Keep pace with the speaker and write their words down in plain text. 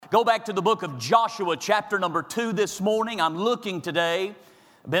Go back to the book of Joshua, chapter number 2 this morning. I'm looking today,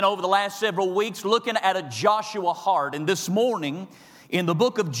 been over the last several weeks, looking at a Joshua heart. And this morning, in the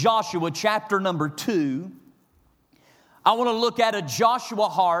book of Joshua, chapter number 2, I want to look at a Joshua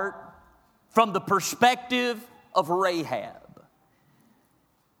heart from the perspective of Rahab.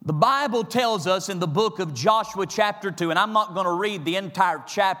 The Bible tells us in the book of Joshua chapter 2, and I'm not going to read the entire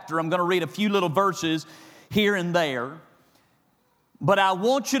chapter, I'm going to read a few little verses here and there. But I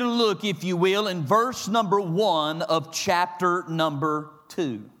want you to look, if you will, in verse number 1 of chapter number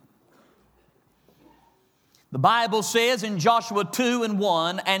 2. The Bible says in Joshua 2 and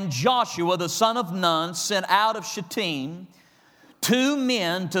 1, "And Joshua the son of Nun sent out of Shittim 2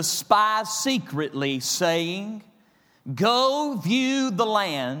 men to spy secretly, saying, Go view the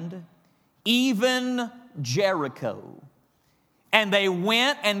land, even Jericho. And they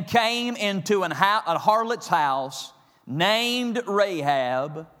went and came into a harlot's house named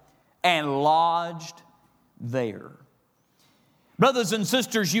Rahab and lodged there." Brothers and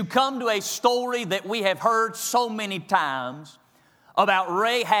sisters, you come to a story that we have heard so many times about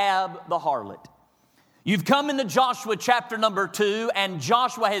Rahab the harlot. You've come into Joshua chapter number 2, and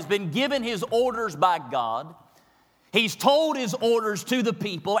Joshua has been given his orders by God. He's told his orders to the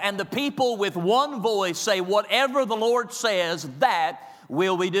people, and the people with one voice say, whatever the Lord says, that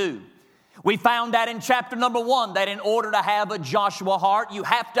will we do. We found out in chapter number 1 that in order to have a Joshua heart, you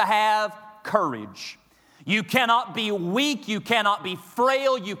have to have courage. You cannot be weak, you cannot be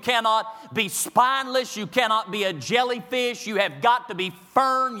frail, you cannot be spineless, you cannot be a jellyfish. You have got to be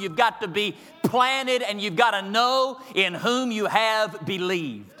firm, you've got to be planted, and you've got to know in whom you have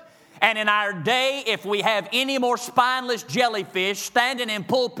believed. And in our day, if we have any more spineless jellyfish standing in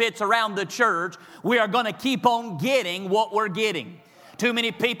pulpits around the church, we are going to keep on getting what we're getting. Too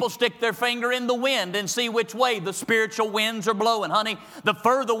many people stick their finger in the wind and see which way the spiritual winds are blowing. Honey, the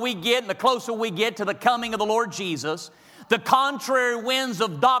further we get and the closer we get to the coming of the Lord Jesus, the contrary winds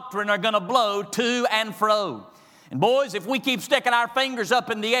of doctrine are going to blow to and fro. And boys, if we keep sticking our fingers up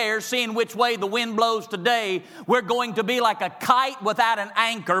in the air, seeing which way the wind blows today, we're going to be like a kite without an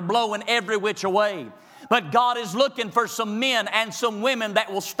anchor blowing every which way. But God is looking for some men and some women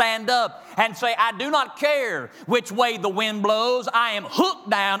that will stand up and say, I do not care which way the wind blows. I am hooked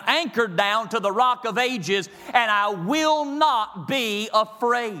down, anchored down to the rock of ages, and I will not be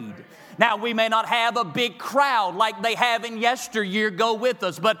afraid. Now, we may not have a big crowd like they have in yesteryear go with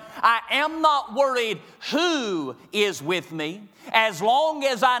us, but I am not worried who is with me as long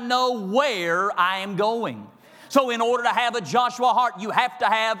as I know where I am going. So in order to have a Joshua heart, you have to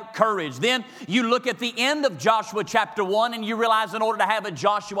have courage. Then you look at the end of Joshua chapter 1 and you realize in order to have a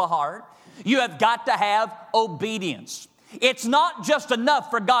Joshua heart, you have got to have obedience. It's not just enough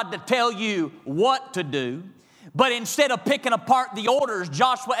for God to tell you what to do. But instead of picking apart the orders,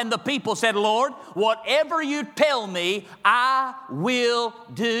 Joshua and the people said, Lord, whatever you tell me, I will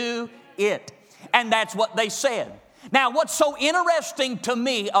do it. And that's what they said. Now, what's so interesting to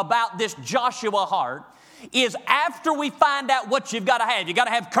me about this Joshua heart is after we find out what you've got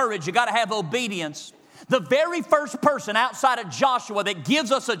to have courage, you've got to have obedience. The very first person outside of Joshua that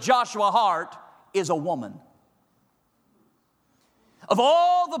gives us a Joshua heart is a woman. Of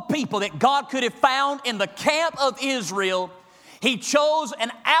all the people that God could have found in the camp of Israel, He chose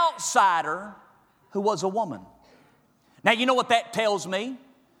an outsider who was a woman. Now, you know what that tells me?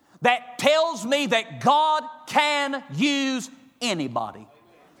 That tells me that God can use anybody.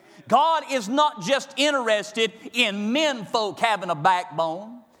 God is not just interested in men folk having a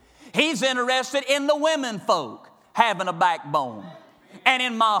backbone. He's interested in the women folk having a backbone. And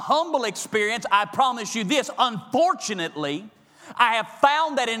in my humble experience, I promise you this, unfortunately, I have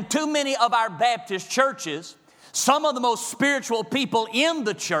found that in too many of our Baptist churches, some of the most spiritual people in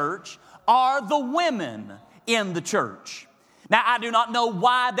the church are the women in the church. Now, I do not know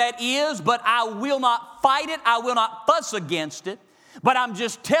why that is, but I will not fight it. I will not fuss against it. But I'm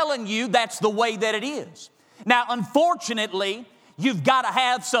just telling you that's the way that it is. Now, unfortunately, you've got to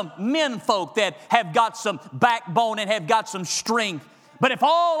have some men folk that have got some backbone and have got some strength. But if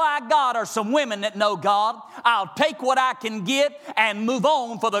all I got are some women that know God, I'll take what I can get and move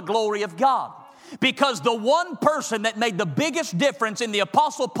on for the glory of God. Because the one person that made the biggest difference in the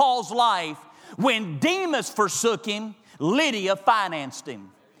Apostle Paul's life, when Demas forsook him, Lydia financed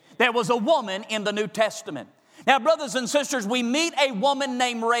him. There was a woman in the New Testament. Now, brothers and sisters, we meet a woman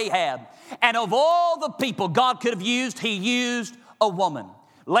named Rahab. And of all the people God could have used, He used a woman.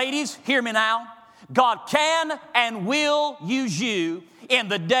 Ladies, hear me now. God can and will use you in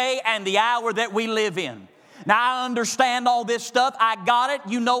the day and the hour that we live in. Now, I understand all this stuff. I got it.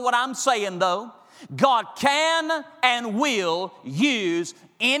 You know what I'm saying, though. God can and will use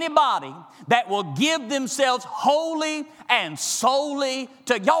anybody that will give themselves wholly and solely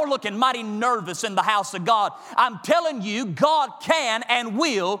to, y'all are looking mighty nervous in the house of God. I'm telling you, God can and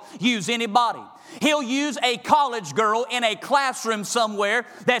will use anybody. He'll use a college girl in a classroom somewhere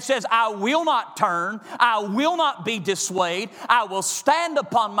that says, I will not turn, I will not be dissuaded, I will stand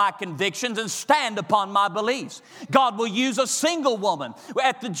upon my convictions and stand upon my beliefs. God will use a single woman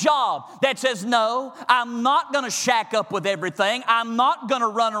at the job that says, no, I'm not going to shack up with everything. I'm not going to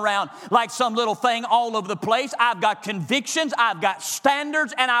run around like some little thing all over the place. I've got convictions, I've got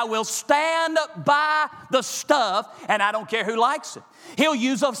standards, and I will stand by the stuff, and I don't care who likes it. He'll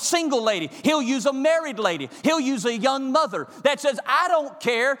use a single lady. He'll use a married lady. He'll use a young mother that says, I don't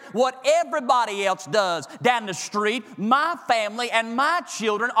care what everybody else does down the street. My family and my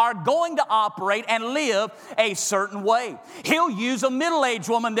children are going to operate and live a certain way. He'll use a middle-aged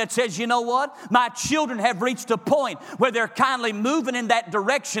woman that says, you know what? My children have reached a point where they're kindly moving in that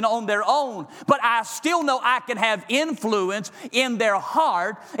direction on their own, but I still know I can have influence in their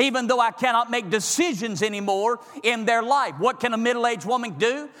heart, even though I cannot make decisions anymore in their life. What can a middle-aged woman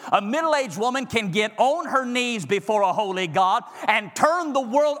do? A middle-aged woman can get on her knees before a holy God and turn the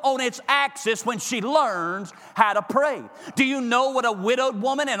world on its axis when she learns how to pray. Do you know what a widowed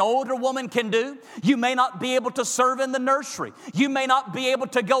woman, an older woman can do? You may not be able to serve in the nursery. You may not be able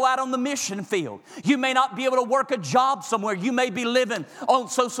to go out on the mission field. You may not be able to work a job somewhere. You may be living on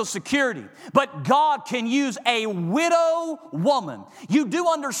Social Security. But God can use a widow woman. You do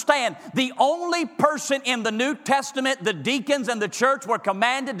understand the only person in the New Testament the deacons and the church were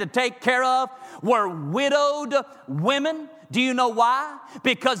commanded to take care of were widowed women. Do you know why?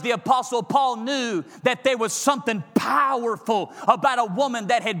 Because the Apostle Paul knew that there was something powerful about a woman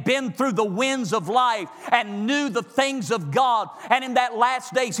that had been through the winds of life and knew the things of God. And in that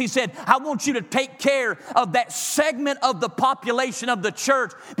last days, he said, I want you to take care of that segment of the population of the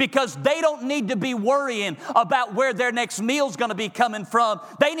church, because they don't need to be worrying about where their next meal's going to be coming from.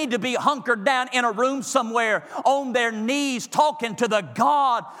 They need to be hunkered down in a room somewhere on their knees talking to the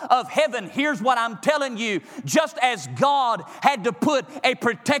God of heaven. Here's what I'm telling you. Just as God had to put a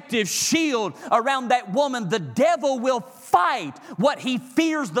protective shield around that woman, the devil will fight what he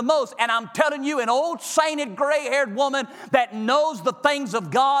fears the most. And I'm telling you, an old sainted gray-haired woman that knows the things of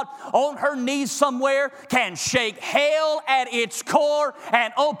God on her knees somewhere can shake hell at its core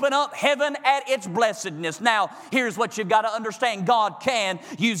and open up heaven at its blessedness. Now, here's what you've got to understand. God can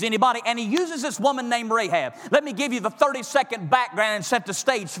use anybody, and he uses this woman named Rahab. Let me give you the 30-second background and set the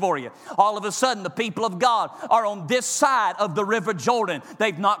stage for you. All of a sudden, the people of God are on this side of the river Jordan.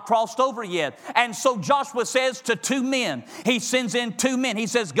 They've not crossed over yet. And so Joshua says to two men, he sends in two men. He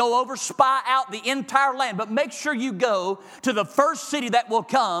says, go over, spy out the entire land, but make sure you go to the first city that will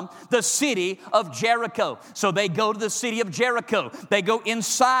come, the city of Jericho. So they go to the city of Jericho. They go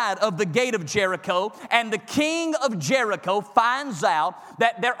inside of the gate of Jericho, and the king of Jericho finds out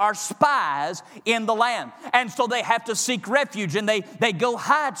that there are spies in the land. And so they have to seek refuge, and they go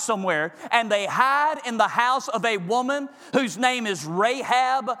hide somewhere, and they hide in the house of a woman whose name is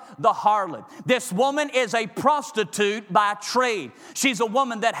Rahab the harlot. This woman is a prostitute by trade. She's a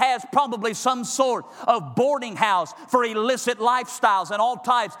woman that has probably some sort of boarding house for illicit lifestyles and all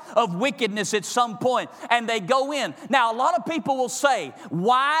types of wickedness at some point. And they go in. Now, a lot of people will say,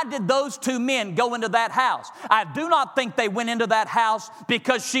 why did those two men go into that house? I do not think they went into that house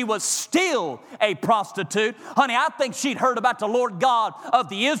because she was still a prostitute. Honey, I think she'd heard about the Lord God of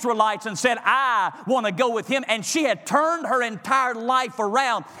the Israelites and said, I want to go with him. And she had turned her entire life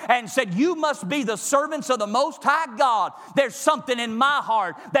around and said, you must be the servants of the Most High God. There's something in my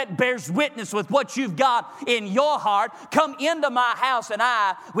heart that bears witness with what you've got in your heart. Come into my house and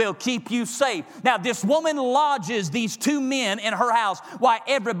I will keep you safe. Now, this woman lodges these two men in her house while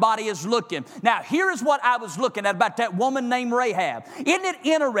everybody is looking. Now, here is what I was looking at about that woman named Rahab. Isn't it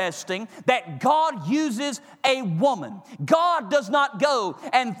interesting that God uses a woman? God does not go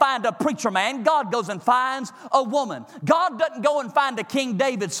and find a preacher man. God goes and finds a woman. God doesn't go and find a King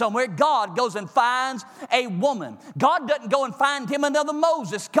David somewhere. God goes and finds a woman. God doesn't go and find him another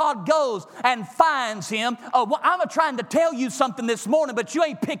Moses. God goes and finds him. I'm trying to tell you something this morning, but you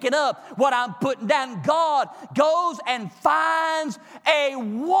ain't picking up what I'm putting down. God goes and finds a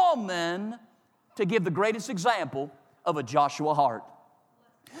woman to give the greatest example of a Joshua heart.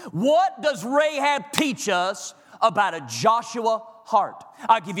 What does Rahab teach us about a Joshua heart?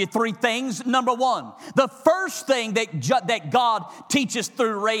 I'll give you three things. Number one, the first thing that God teaches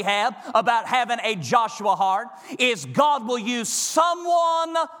through Rahab about having a Joshua heart is God will use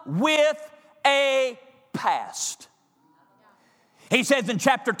someone with a past. He says in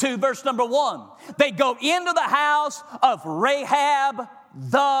chapter 2, verse number 1, they go into the house of Rahab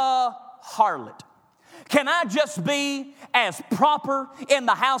the harlot. Can I just be as proper in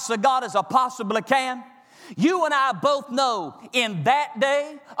the house of God as I possibly can? You and I both know in that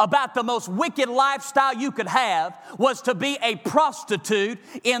day about the most wicked lifestyle you could have was to be a prostitute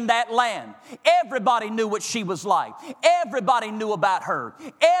in that land. Everybody knew what she was like. Everybody knew about her.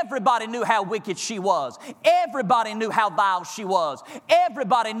 Everybody knew how wicked she was. Everybody knew how vile she was.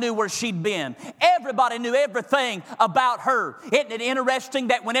 Everybody knew where she'd been. Everybody knew everything about her. Isn't it interesting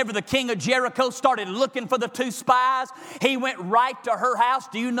that whenever the king of Jericho started looking for the two spies, he went right to her house?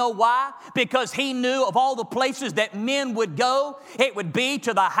 Do you know why? Because he knew of all the places that men would go, it would be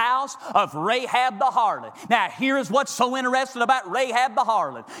to the house of Rahab the harlot. Now, here's what's so interesting about Rahab the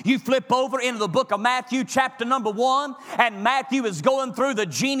harlot. You flip over into the book of Matthew, chapter number 1, and Matthew is going through the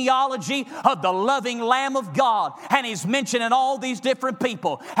genealogy of the loving Lamb of God, and he's mentioning all these different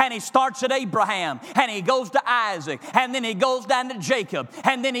people, and he starts at Abraham, and he goes to Isaac, and then he goes down to Jacob,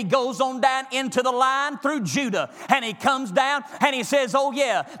 and then he goes on down into the line through Judah, and he comes down, and he says, oh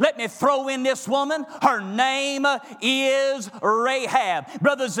yeah, let me throw in this woman. Her name is Rahab.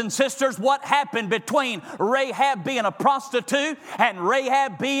 Brothers and sisters, what happened between Rahab being a prostitute and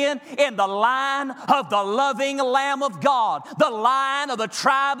Rahab being in the line of the loving Lamb of God, the line of the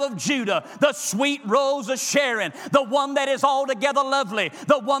tribe of Judah, the sweet rose of Sharon, the one that is altogether lovely,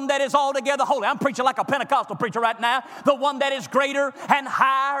 the one that is altogether holy. I'm preaching like a Pentecostal preacher right now. The one that is greater and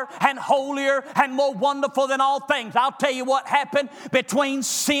higher and holier and more wonderful than all things. I'll tell you what happened between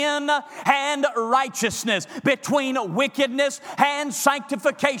sin and righteousness, between wickedness and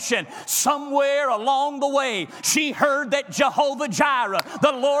sanctification. Somewhere along the way, she heard that Jehovah Jireh,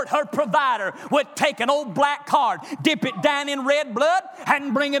 the Lord her provider, would take an old black card, dip it down in red blood,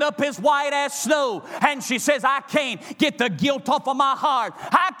 and bring it up as white as snow. And she says, I can't get the guilt off of my heart.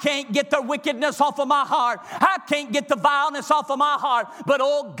 I can't get the wickedness off of my heart. I can't get the vileness off of my heart. But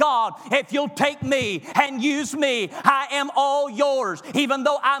oh God, if you'll take me and use me, I am all yours. Even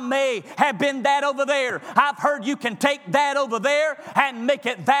though I may have been that over there, I've heard you can take that over there and make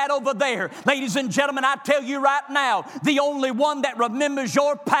it that over there. Ladies and gentlemen, I tell you right now, the only one that remembers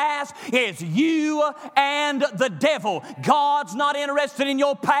your past is you and the devil. God's not interested in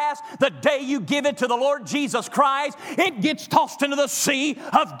your past. The day you give it to the Lord Jesus Christ, it gets tossed into the sea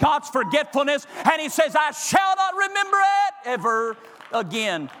of God's forgetfulness, and He says, I shall not remember it ever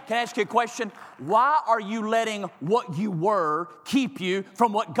again. Can I ask you a question? Why are you letting what you were keep you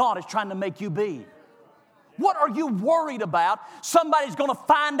from what God is trying to make you be? What are you worried about? Somebody's going to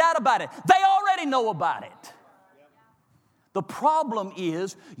find out about it. They already know about it. The problem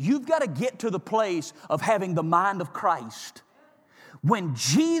is you've got to get to the place of having the mind of Christ. When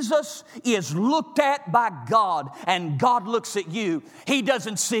Jesus is looked at by God and God looks at you, He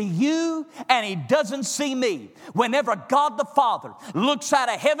doesn't see you and He doesn't see me. Whenever God the Father looks out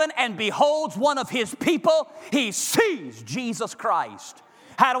of heaven and beholds one of His people, He sees Jesus Christ.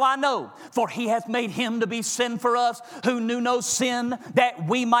 How do I know? For He hath made Him to be sin for us who knew no sin, that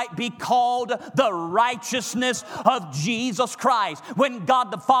we might be called the righteousness of Jesus Christ. When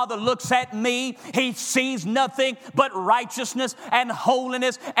God the Father looks at me, He sees nothing but righteousness and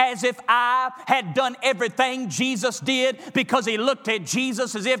holiness, as if I had done everything Jesus did, because He looked at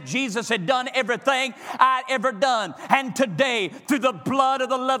Jesus as if Jesus had done everything I'd ever done. And today, through the blood of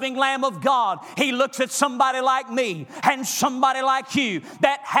the loving Lamb of God, He looks at somebody like me and somebody like you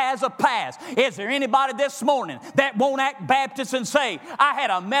that has a past. Is there anybody this morning that won't act Baptist and say, I had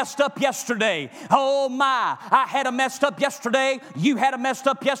a messed up yesterday? Oh my, I had a messed up yesterday. You had a messed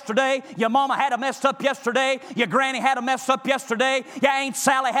up yesterday. Your mama had a messed up yesterday. Your granny had a messed up yesterday. Your Aunt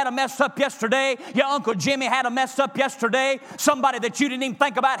Sally had a messed up yesterday. Your Uncle Jimmy had a messed up yesterday. Somebody that you didn't even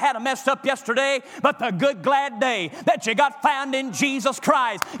think about had a messed up yesterday. But the good glad day that you got found in Jesus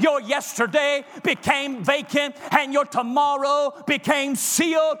Christ, your yesterday became vacant and your tomorrow became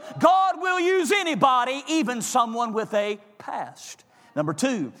sealed. God will use anybody, even someone with a past. Number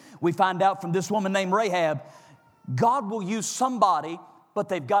two, we find out from this woman named Rahab, God will use somebody, but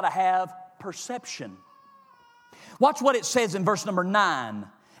they've got to have perception. Watch what it says in verse number 9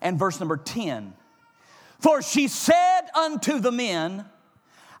 and verse number 10. For she said unto the men,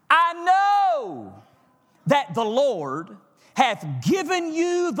 I know that the Lord hath given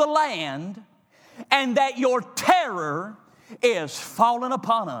you the land, and that your terror is fallen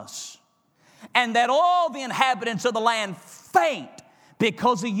upon us, and that all the inhabitants of the land faint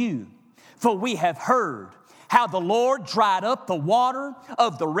because of you. For we have heard how the Lord dried up the water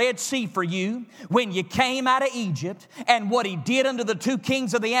of the Red Sea for you when you came out of Egypt, and what He did unto the two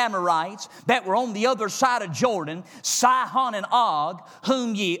kings of the Amorites that were on the other side of Jordan, Sihon and Og,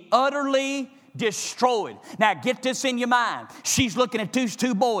 whom ye utterly destroyed. Now get this in your mind. She's looking at these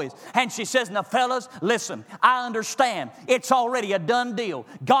two boys and she says, now fellas, listen, I understand. It's already a done deal.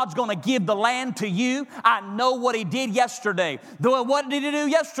 God's going to give the land to you. I know what He did yesterday. What did He do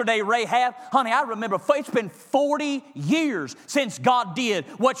yesterday, Rahab? Honey, I remember it's been 40 years since God did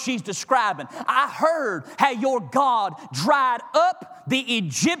what she's describing. I heard how your God dried up the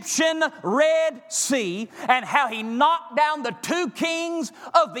Egyptian Red Sea and how He knocked down the two kings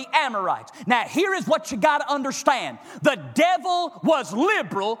of the Amorites. Now, here is what you got to understand. The devil was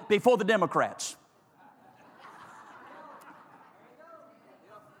liberal before the Democrats.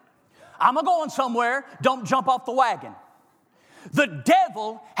 I'm going somewhere. Don't jump off the wagon. The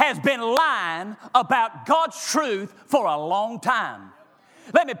devil has been lying about God's truth for a long time.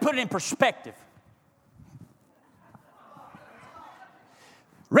 Let me put it in perspective.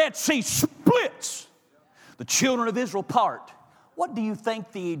 Red Sea splits. The children of Israel part. What do you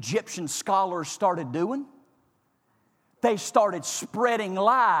think the Egyptian scholars started doing? They started spreading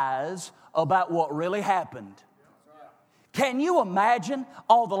lies about what really happened. Can you imagine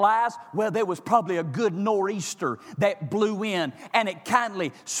all the lies? Well, there was probably a good nor'easter that blew in and it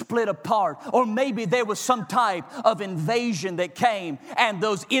kindly split apart. Or maybe there was some type of invasion that came and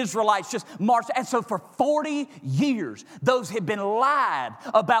those Israelites just marched. And so for 40 years, those had been lied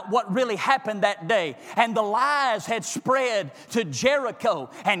about what really happened that day. And the lies had spread to Jericho.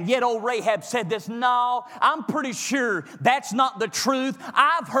 And yet old Rahab said this, no, I'm pretty sure that's not the truth.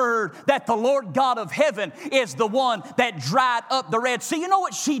 I've heard that the Lord God of heaven is the one that dried up the Red Sea. You know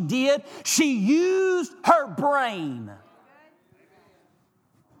what she did? She used her brain.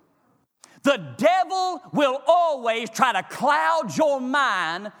 The devil will always try to cloud your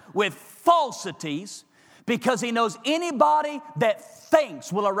mind with falsities because he knows anybody that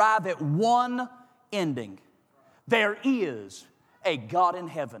thinks will arrive at one ending. There is a God in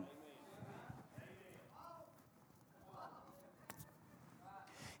heaven.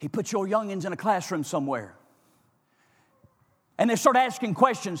 He put your youngins in a classroom somewhere. And they start asking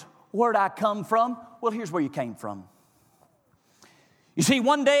questions. Where'd I come from? Well, here's where you came from. You see,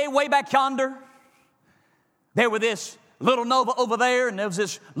 one day, way back yonder, there was this little Nova over there, and there was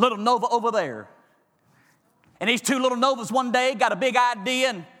this little Nova over there. And these two little Novas one day got a big idea,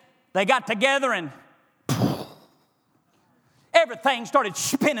 and they got together, and everything started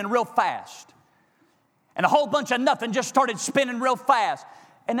spinning real fast. And a whole bunch of nothing just started spinning real fast.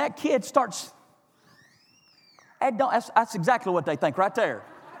 And that kid starts... That's exactly what they think right there.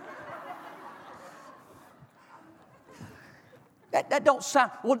 That don't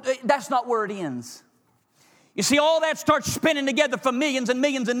sound, well, that's not where it ends. You see, all that starts spinning together for millions and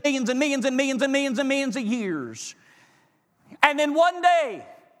millions and millions and millions and millions and millions and millions of years. And then one day,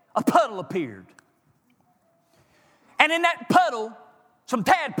 a puddle appeared. And in that puddle, some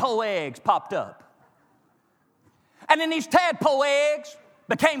tadpole eggs popped up. And then these tadpole eggs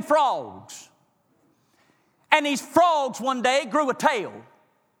became frogs. And these frogs one day grew a tail.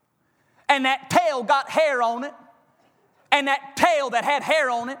 And that tail got hair on it. And that tail that had hair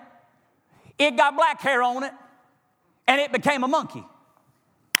on it, it got black hair on it. And it became a monkey.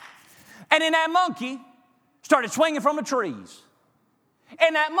 And then that monkey started swinging from the trees.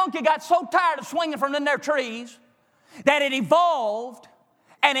 And that monkey got so tired of swinging from in their trees that it evolved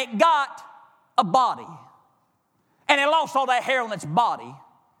and it got a body. And it lost all that hair on its body.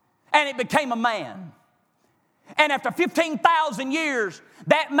 And it became a man. And after 15,000 years,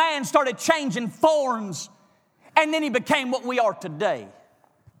 that man started changing forms. And then he became what we are today.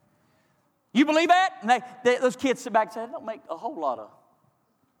 You believe that? And those kids sit back and say, that don't make a whole lot of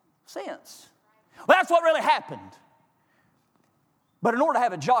sense. Well, that's what really happened. But in order to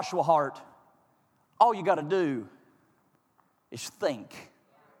have a Joshua heart, all you got to do is think.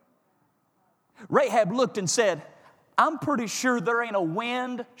 Rahab looked and said, I'm pretty sure there ain't a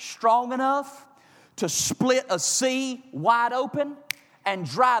wind strong enough to split a sea wide open and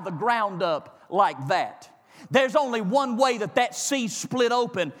dry the ground up like that. There's only one way that sea split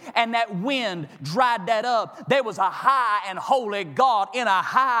open and that wind dried that up. There was a high and holy God in a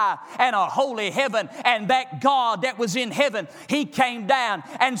high and a holy heaven. And that God that was in heaven, He came down.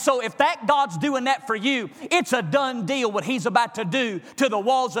 And so if that God's doing that for you, it's a done deal what He's about to do to the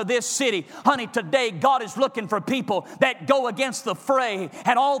walls of this city. Honey, today God is looking for people that go against the fray.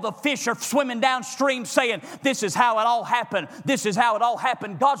 And all the fish are swimming downstream saying, this is how it all happened. This is how it all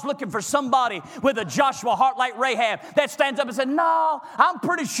happened. God's looking for somebody with a Joshua heart heart like Rahab that stands up and says, no, I'm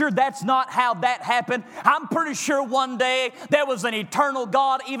pretty sure that's not how that happened. I'm pretty sure one day there was an eternal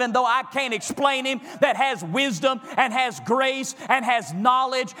God, even though I can't explain him, that has wisdom and has grace and has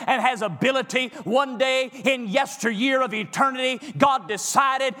knowledge and has ability. One day in yesteryear of eternity, God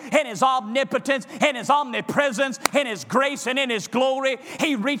decided in his omnipotence, in his omnipresence, in his grace and in his glory,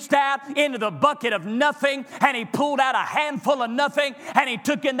 he reached out into the bucket of nothing and he pulled out a handful of nothing, and he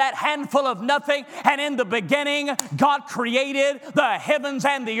took in that handful of nothing, and in the beginning God created the heavens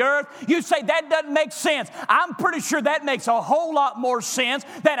and the earth. You say that doesn't make sense. I'm pretty sure that makes a whole lot more sense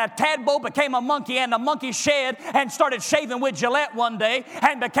than a tadpole became a monkey and the monkey shed and started shaving with Gillette one day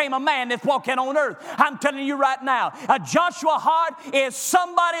and became a man that's walking on earth. I'm telling you right now, a Joshua heart is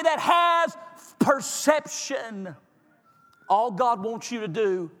somebody that has perception. All God wants you to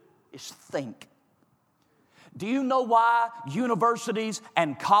do is think. Do you know why universities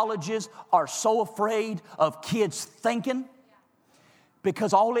and colleges are so afraid of kids thinking?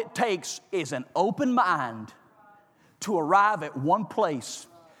 Because all it takes is an open mind to arrive at one place.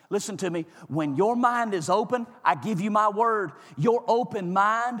 Listen to me. When your mind is open, I give you my word, your open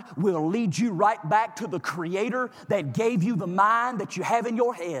mind will lead you right back to the Creator that gave you the mind that you have in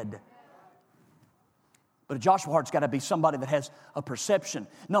your head. But a Joshua heart's got to be somebody that has a perception.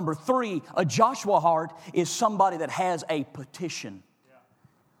 Number 3, a Joshua heart is somebody that has a petition.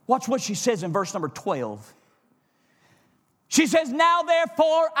 Watch what she says in verse number 12. She says, now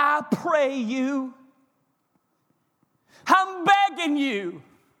therefore I pray you, I'm begging you,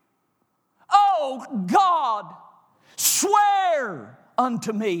 oh God, swear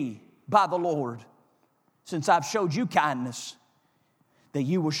unto me by the Lord, since I've showed you kindness, that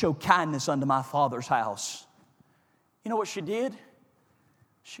you will show kindness unto my father's house. You know what she did?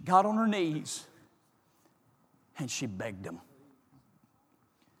 She got on her knees and she begged him,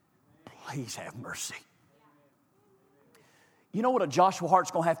 please have mercy. You know what a Joshua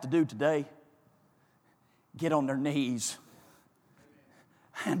heart's going to have to do today? Get on their knees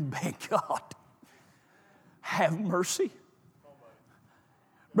and beg God, have mercy.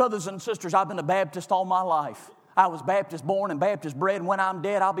 Brothers and sisters, I've been a Baptist all my life. I was Baptist born and Baptist bred, and when I'm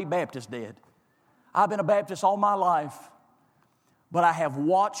dead, I'll be Baptist dead. I've been a Baptist all my life, but I have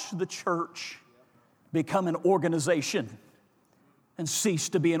watched the church become an organization and cease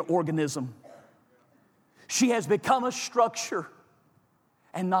to be an organism. She has become a structure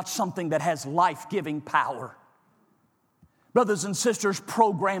and not something that has life-giving power. Brothers and sisters,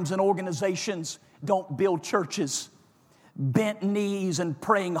 programs and organizations don't build churches. Bent knees and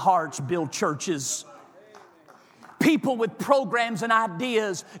praying hearts build churches. People with programs and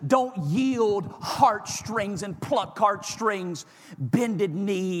ideas don't yield heartstrings and pluck heartstrings. Bended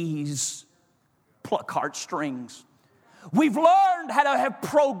knees pluck heartstrings. We've learned how to have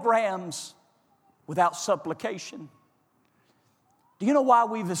programs without supplication. Do you know why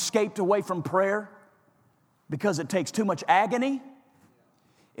we've escaped away from prayer? Because it takes too much agony.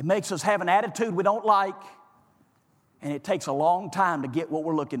 It makes us have an attitude we don't like. And it takes a long time to get what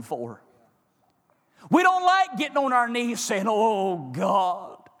we're looking for. We don't like getting on our knees saying, oh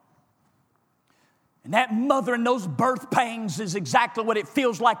God. And that mother and those birth pains is exactly what it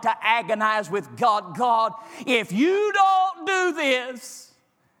feels like to agonize with God. God, if you don't do this.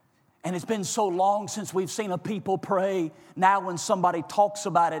 And it's been so long since we've seen a people pray. Now when somebody talks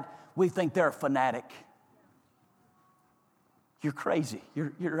about it, we think they're a fanatic. You're crazy.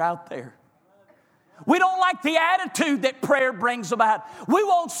 You're out there. We don't like the attitude that prayer brings about. We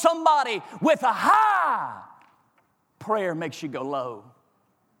want somebody with a high. Prayer makes you go low.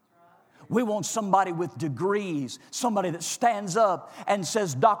 We want somebody with degrees, somebody that stands up and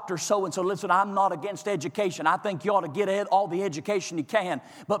says, Dr. So-and-so, listen, I'm not against education. I think you ought to get all the education you can.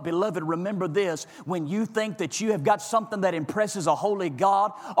 But beloved, remember this, when you think that you have got something that impresses a holy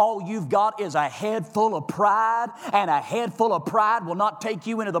God, all you've got is a head full of pride, and a head full of pride will not take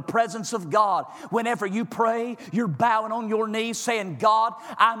you into the presence of God. Whenever you pray, you're bowing on your knees saying, God,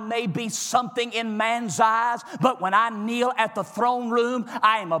 I may be something in man's eyes, but when I kneel at the throne room,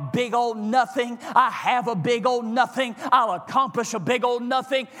 I am a big old nothing. I have a big old nothing. I'll accomplish a big old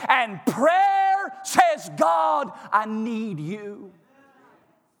nothing. And prayer says, God, I need you.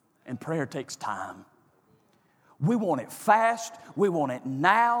 And prayer takes time. We want it fast. We want it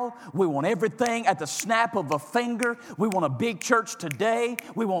now. We want everything at the snap of a finger. We want a big church today.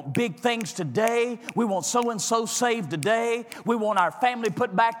 We want big things today. We want so-and-so saved today. We want our family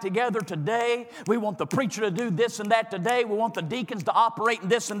put back together today. We want the preacher to do this and that today. We want the deacons to operate in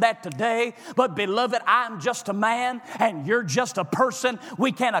this and that today. But beloved, I'm just a man and you're just a person.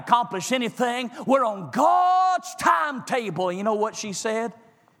 We can't accomplish anything. We're on God's timetable. You know what she said?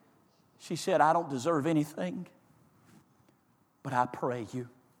 She said, I don't deserve anything, but I pray you,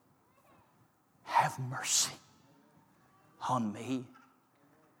 have mercy on me.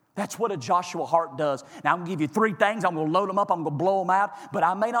 That's what a Joshua heart does. Now, I'm going to give you 3 things. I'm going to load them up. I'm going to blow them out. But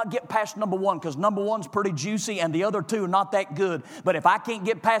I may not get past number 1 because number 1's pretty juicy and the other 2 are not that good. But if I can't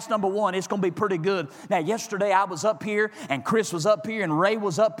get past number 1, it's going to be pretty good. Now, yesterday I was up here and Chris was up here and Ray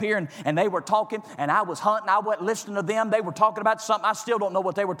was up here and they were talking and I was hunting. I wasn't listening to them. They were talking about something. I still don't know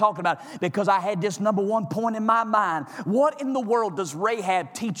what they were talking about because I had this number 1 point in my mind. What in the world does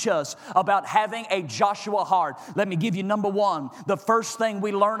Rahab teach us about having a Joshua heart? Let me give you number 1. The first thing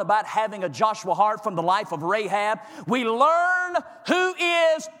we learn about having a Joshua heart from the life of Rahab, we learn who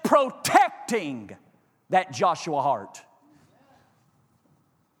is protecting that Joshua heart.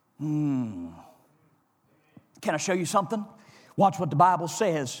 Can I show you something? Watch what the Bible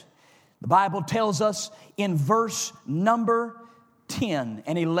says. The Bible tells us in verse number 10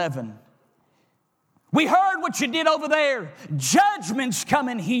 and 11, we heard what you did over there. Judgment's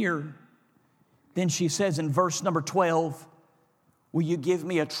coming here. Then she says in verse number 12, will you give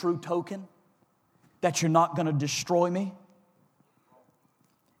me a true token that you're not going to destroy me?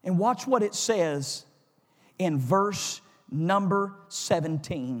 And watch what it says in verse number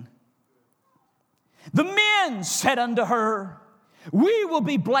 17. The men said unto her, we will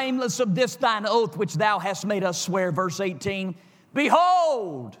be blameless of this thine oath which thou hast made us swear. Verse 18,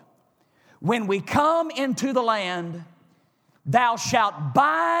 behold, when we come into the land, thou shalt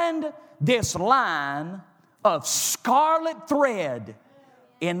bind this line of scarlet thread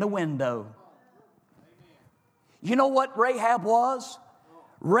in the window. You know what Rahab was?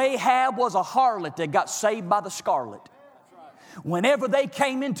 Rahab was a harlot that got saved by the scarlet. Whenever they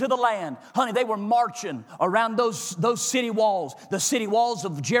came into the land, honey, they were marching around those city walls. The city walls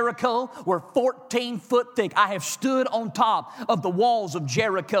of Jericho were 14 foot thick. I have stood on top of the walls of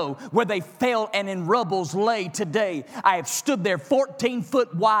Jericho where they fell and in rubbles lay today. I have stood there 14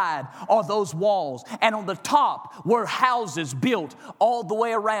 foot wide are those walls. And on the top were houses built all the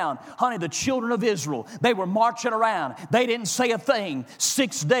way around. Honey, the children of Israel, they were marching around. They didn't say a thing.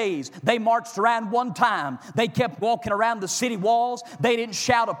 6 days, they marched around one time. They kept walking around the city walls. They didn't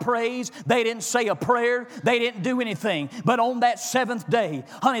shout a praise. They didn't say a prayer. They didn't do anything. But on that 7th day,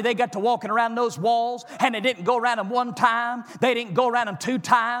 honey, they got to walking around those walls, and they didn't go around them 1 time. They didn't go around them 2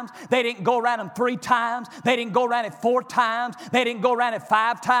 times. They didn't go around them 3 times. They didn't go around it 4 times. They didn't go around it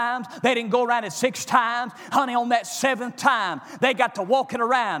 5 times. They didn't go around it 6 times. Honey, on that 7th time, they got to walking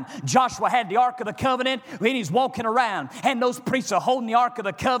around. Joshua had the Ark of the Covenant, and he's walking around, and those priests are holding the Ark of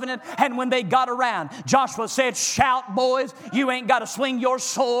the Covenant, and when they got around, Joshua said, shout, boys. You ain't got to swing your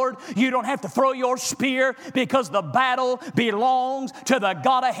sword. You don't have to throw your spear because the battle belongs to the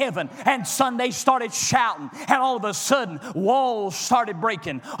God of heaven. And Sunday started shouting, and all of a sudden, walls started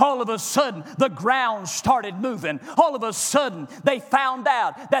breaking. All of a sudden, the ground started moving. All of a sudden, they found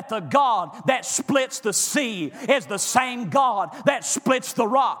out that the God that splits the sea is the same God that splits the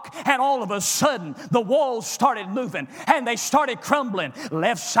rock. And all of a sudden, the walls started moving, and they started crumbling.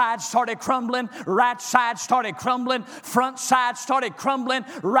 Left side started crumbling. Right side started crumbling. Front side started crumbling,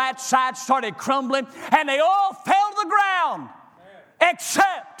 right side started crumbling, and they all fell to the ground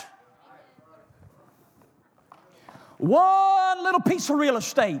except one little piece of real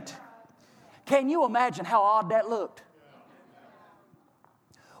estate. Can you imagine how odd that looked?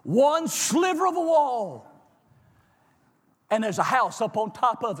 One sliver of a wall, and there's a house up on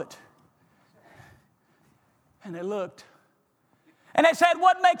top of it. And they looked, and they said,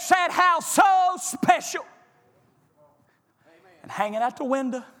 what makes that house so special? And hanging out the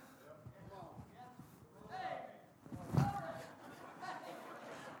window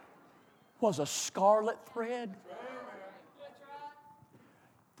was a scarlet thread.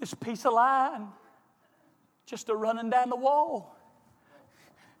 This piece of line just a running down the wall.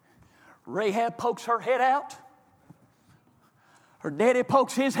 Rahab pokes her head out. Her daddy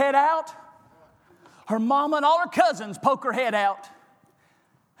pokes his head out. Her mama and all her cousins poke her head out.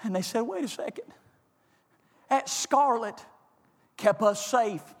 And they said, wait a second. That scarlet kept us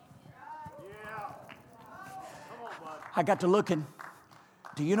safe. I got to looking.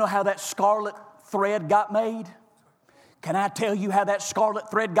 Do you know how that scarlet thread got made? Can I tell you how that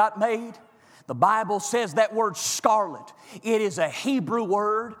scarlet thread got made? The Bible says that word scarlet. It is a Hebrew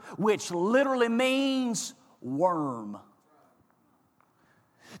word which literally means worm.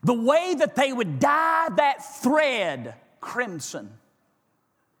 The way that they would dye that thread crimson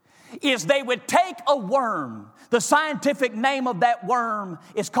is they would take a worm. The scientific name of that worm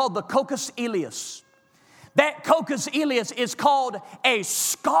is called the Coccus ileus. That Coccus ileus is called a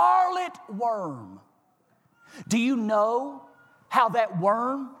scarlet worm. Do you know how that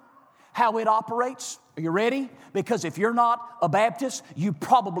worm how it operates? Are you ready? Because if you're not a Baptist, you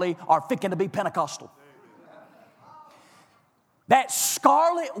probably are fixing to be Pentecostal. That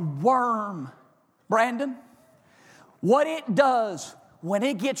scarlet worm, Brandon, what it does when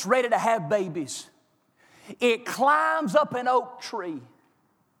it gets ready to have babies, it climbs up an oak tree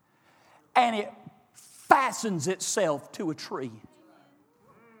and it fastens itself to a tree.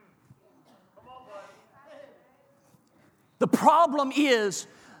 The problem is,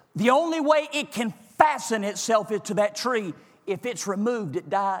 the only way it can fasten itself to that tree, if it's removed, it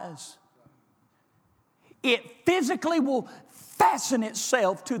dies. It physically will fasten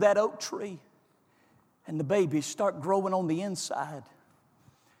itself to that oak tree, and the babies start growing on the inside.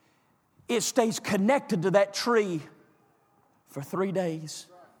 It stays connected to that tree for 3 days.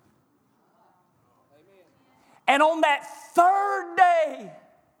 And on that third day,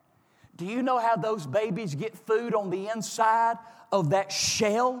 do you know how those babies get food on the inside of that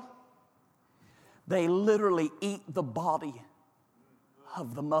shell? They literally eat the body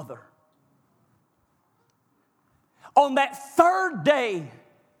of the mother. On that third day,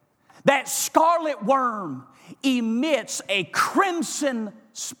 that scarlet worm emits a crimson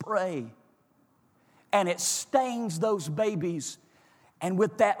spray, and it stains those babies. And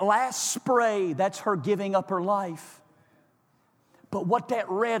with that last spray, that's her giving up her life. But what that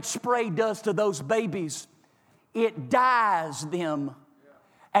red spray does to those babies, it dyes them.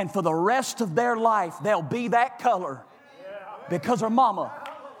 And for the rest of their life, they'll be that color because her mama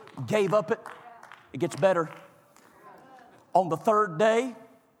gave up it. It gets better. On the third day,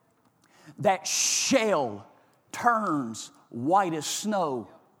 that shell turns white as snow,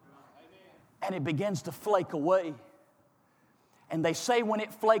 and it begins to flake away. And they say when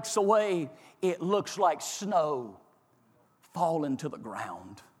it flakes away, it looks like snow falling to the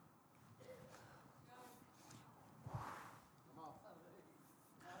ground.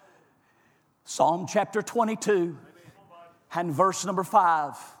 Psalm chapter 22 and verse number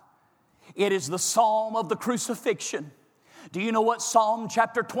 5. It is the psalm of the crucifixion. Do you know what Psalm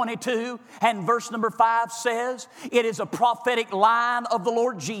chapter 22 and verse number 5 says? It is a prophetic line of the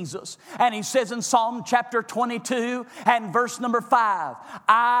Lord Jesus. And he says in Psalm chapter 22 and verse number 5,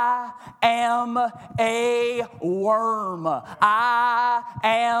 I am a worm. I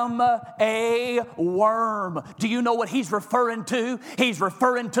am a worm. Do you know what he's referring to? He's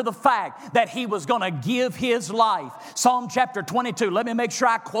referring to the fact that he was going to give his life. Psalm chapter 22. Let me make sure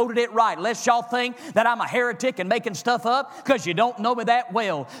I quoted it right, lest y'all think that I'm a heretic and making stuff up, because you don't know me that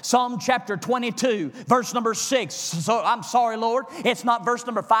well. Psalm chapter 22, verse number 6. So I'm sorry, Lord, it's not verse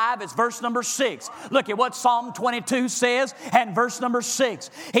number 5, it's verse number 6. Look at what Psalm 22 says and verse number 6.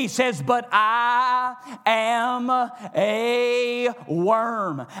 He says, but I am a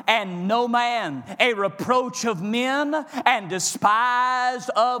worm, and no man, a reproach of men, and despised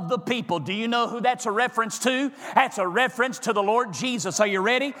of the people. Do you know who that's a reference to? That's a reference to the Lord Jesus. Are you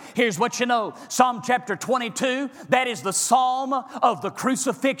ready? Here's what you know. Psalm chapter 22, that is the psalm of the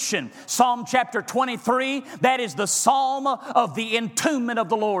crucifixion. Psalm chapter 23, that is the psalm of the entombment of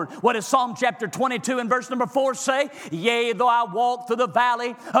the Lord. What does Psalm chapter 22 and verse number 4 say? Yea, though I walk through the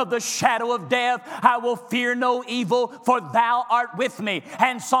valley of the shadow of death, I will fear no evil, for thou art with me.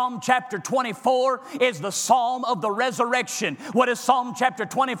 And Psalm chapter 24 is the psalm of the resurrection. What does Psalm chapter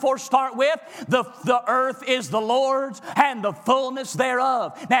 24 start with? The earth is the Lord's and the fullness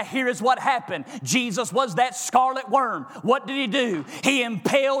thereof. Now here is what happened. Jesus was that scarlet worm. What did he do? He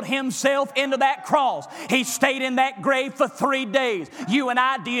impaled himself into that cross. He stayed in that grave for 3 days. You and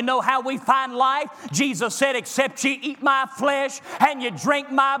I, do you know how we find life? Jesus said, except ye eat my flesh and you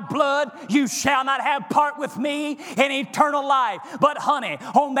drink my blood, you shall not have part with me in eternal life. But honey,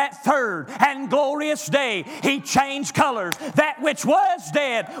 on that third and glorious day, he changed colors. That which was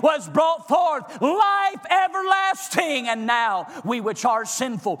dead was brought forth life everlasting. And now we which are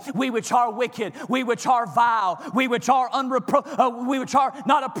sinful, we which are wicked, we which are vile, we which are we which are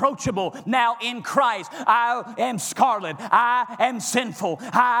not approachable, now in Christ, I am scarlet, I am sinful,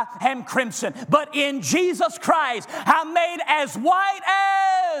 I am crimson. But in Jesus Christ, I'm made as white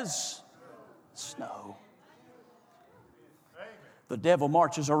as snow. The devil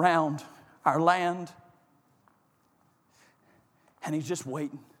marches around our land, and he's just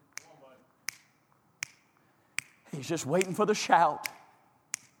waiting. He's just waiting for the shout.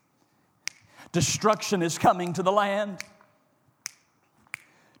 Destruction is coming to the land.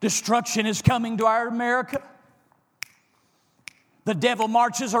 Destruction is coming to our America. The devil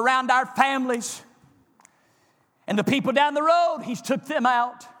marches around our families. And the people down the road, he's took them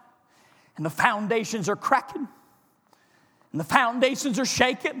out. And the foundations are cracking. And the foundations are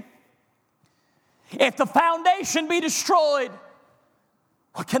shaking. If the foundation be destroyed,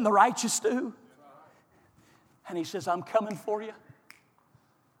 What can the righteous do? And he says, I'm coming for you.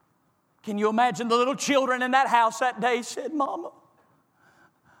 Can you imagine the little children in that house that day said, Mama,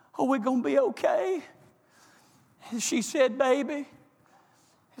 are we going to be okay? And she said, baby,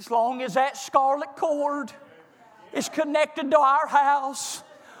 as long as that scarlet cord is connected to our house,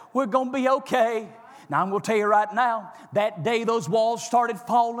 we're going to be okay. Now, I'm going to tell you right now, that day those walls started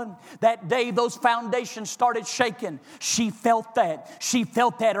falling, that day those foundations started shaking, she felt that. She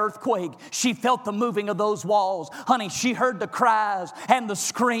felt that earthquake. She felt the moving of those walls. Honey, she heard the cries and the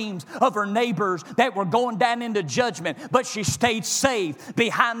screams of her neighbors that were going down into judgment, but she stayed safe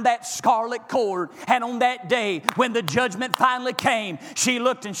behind that scarlet cord. And on that day, when the judgment finally came, she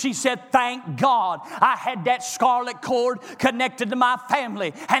looked and she said, thank God I had that scarlet cord connected to my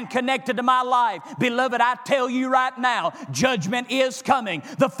family and connected to my life. Beloved, I tell you right now, judgment is coming.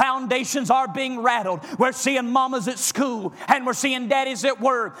 The foundations are being rattled. We're seeing mamas at school and we're seeing daddies at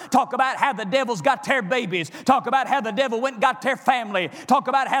work talk about how the devil's got their babies. Talk about how the devil went and got their family. Talk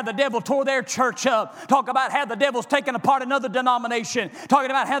about how the devil tore their church up. Talk about how the devil's taken apart another denomination. Talking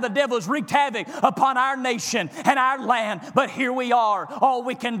about how the devil's wreaked havoc upon our nation and our land. But here we are. All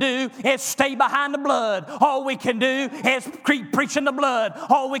we can do is stay behind the blood. All we can do is keep preaching the blood.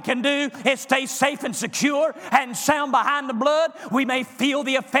 All we can do is stay safe and secure and sound behind the blood. We may feel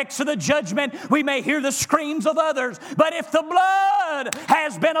the effects of the judgment. We may hear the screams of others. But if the blood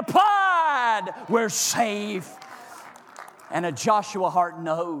has been applied, we're safe. And a Joshua heart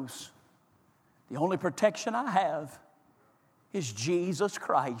knows the only protection I have is Jesus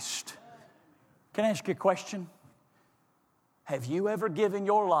Christ. Can I ask you a question? Have you ever given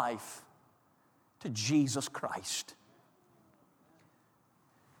your life to Jesus Christ?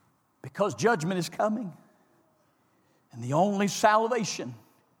 Because judgment is coming. And the only salvation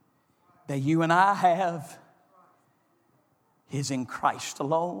that you and I have is in Christ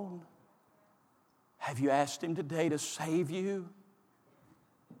alone. Have you asked Him today to save you?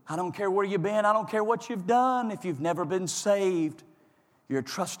 I don't care where you've been. I don't care what you've done. If you've never been saved, you're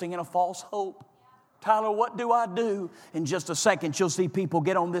trusting in a false hope. Tyler, what do I do? In just a second, you'll see people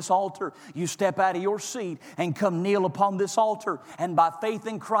get on this altar. You step out of your seat and come kneel upon this altar. And by faith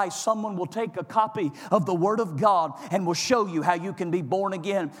in Christ, someone will take a copy of the Word of God and will show you how you can be born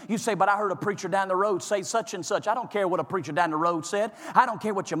again. You say, but I heard a preacher down the road say such and such. I don't care what a preacher down the road said. I don't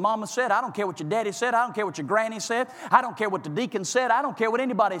care what your mama said. I don't care what your daddy said. I don't care what your granny said. I don't care what the deacon said. I don't care what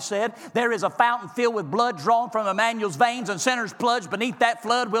anybody said. There is a fountain filled with blood drawn from Emmanuel's veins, and sinners plunged beneath that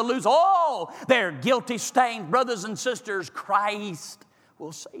flood will lose all their guilty stained brothers and sisters. Christ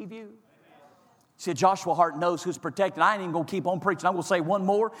will save you. See, Joshua Hart knows who's protected. I ain't even going to keep on preaching. I'm going to say one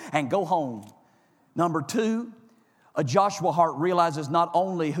more and go home. Number two, a Joshua Hart realizes not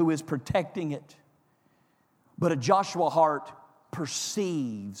only who is protecting it, but a Joshua Hart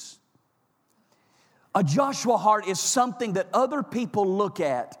perceives. A Joshua Hart is something that other people look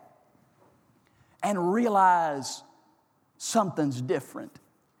at and realize something's different.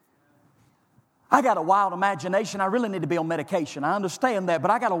 I got a wild imagination. I really need to be on medication. I understand that, but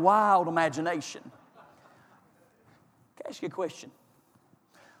I got a wild imagination. Can I ask you a question?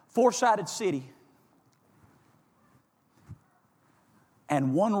 Four-sided city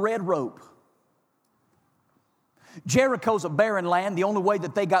and one red rope. Jericho's a barren land. The only way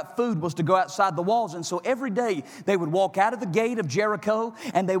that they got food was to go outside the walls. And so every day they would walk out of the gate of Jericho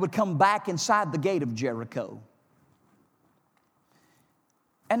and they would come back inside the gate of Jericho.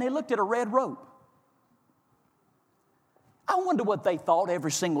 And they looked at a red rope. I wonder what they thought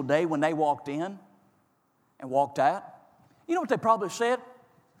every single day when they walked in and walked out. You know what they probably said?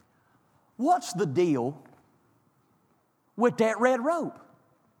 What's the deal with that red rope?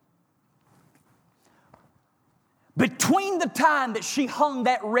 Between the time that she hung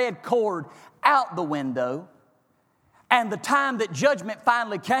that red cord out the window and the time that judgment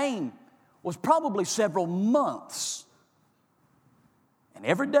finally came was probably several months. And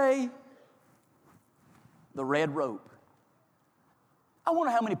every day, the red rope. I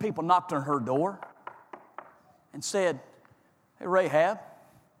wonder how many people knocked on her door and said, hey, Rahab,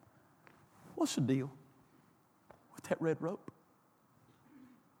 what's the deal with that red rope?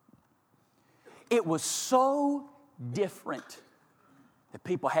 It was so different that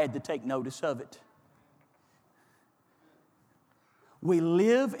people had to take notice of it. We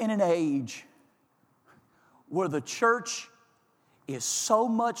live in an age where the church is so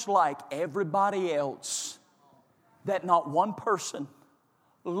much like everybody else that not one person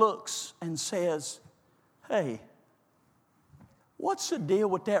looks and says, hey, what's the deal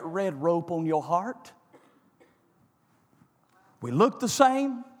with that red rope on your heart? We look the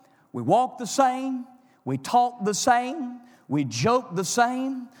same, we walk the same, we talk the same, We joke the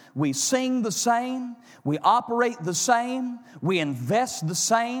same. We sing the same. We operate the same. We invest the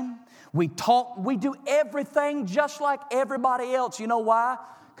same. We talk. We do everything just like everybody else. You know why?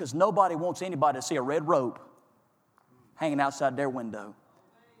 Because nobody wants anybody to see a red rope hanging outside their window.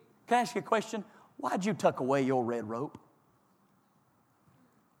 Can I ask you a question? Why'd you tuck away your red rope?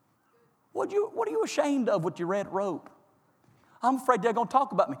 What are you ashamed of with your red rope? I'm afraid they're going to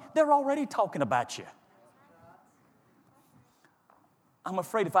talk about me. They're already talking about you. I'm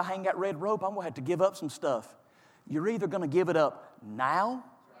afraid if I hang that red rope, I'm going to have to give up some stuff. You're either going to give it up now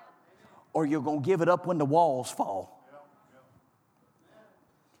or you're going to give it up when the walls fall.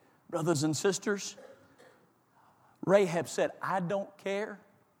 Brothers and sisters, Rahab said, I don't care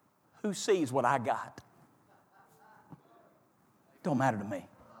who sees what I got. Don't matter to me.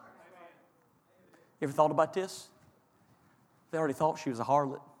 You ever thought about this? They already thought she was a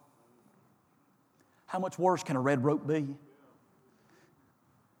harlot. How much worse can a red rope be?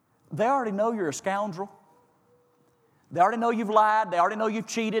 They already know you're a scoundrel. They already know you've lied. They already know you've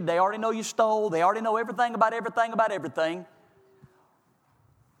cheated. They already know you stole. They already know everything about everything about everything.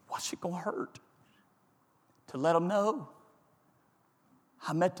 What's it going to hurt to let them know?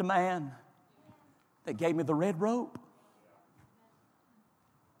 I met the man that gave me the red rope.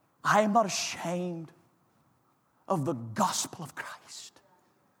 I am not ashamed of the gospel of Christ,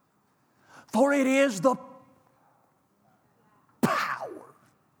 for it is the power.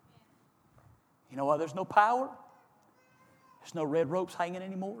 You know why there's no power? There's no red ropes hanging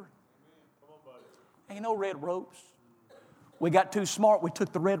anymore. Ain't no red ropes. We got too smart, we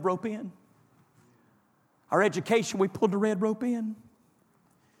took the red rope in. Our education, we pulled the red rope in.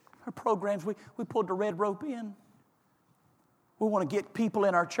 Our programs, we pulled the red rope in. We want to get people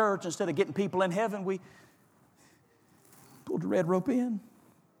in our church instead of getting people in heaven. We pulled the red rope in.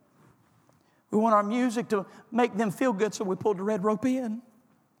 We want our music to make them feel good, so we pulled the red rope in.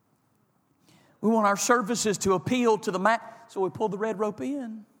 We want our services to appeal to the man, so we pulled the red rope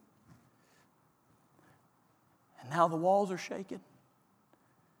in. And now the walls are shaking.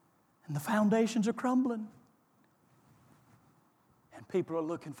 And the foundations are crumbling. And people are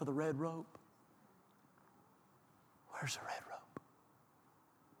looking for the red rope. Where's the red rope?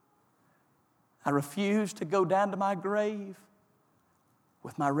 I refuse to go down to my grave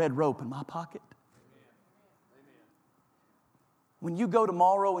with my red rope in my pocket. When you go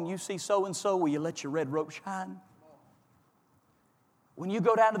tomorrow and you see so-and-so, will you let your red rope shine? When you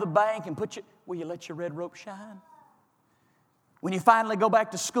go down to the bank and will you let your red rope shine? When you finally go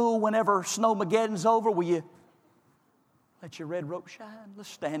back to school, whenever Snowmageddon's over, will you let your red rope shine? Let's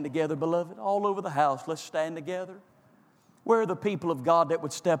stand together, beloved. All over the house, let's stand together. Where are the people of God that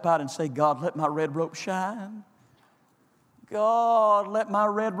would step out and say, God, let my red rope shine? God, let my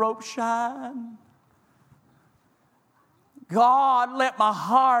red rope shine. God, let my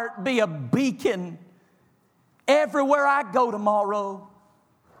heart be a beacon everywhere I go tomorrow.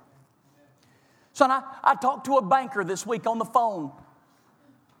 Son, I talked to a banker this week on the phone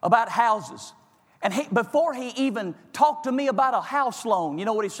about houses. And before he even talked to me about a house loan, you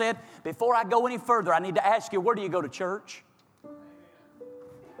know what he said? Before I go any further, I need to ask you, where do you go to church?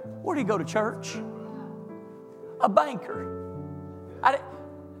 Where do you go to church? A banker.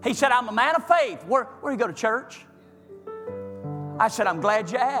 He said, I'm a man of faith. Where do you go to church? I said, I'm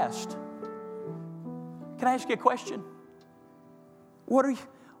glad you asked. Can I ask you a question? Why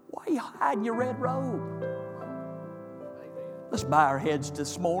are you hiding your red robe? Let's bow our heads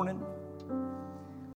this morning.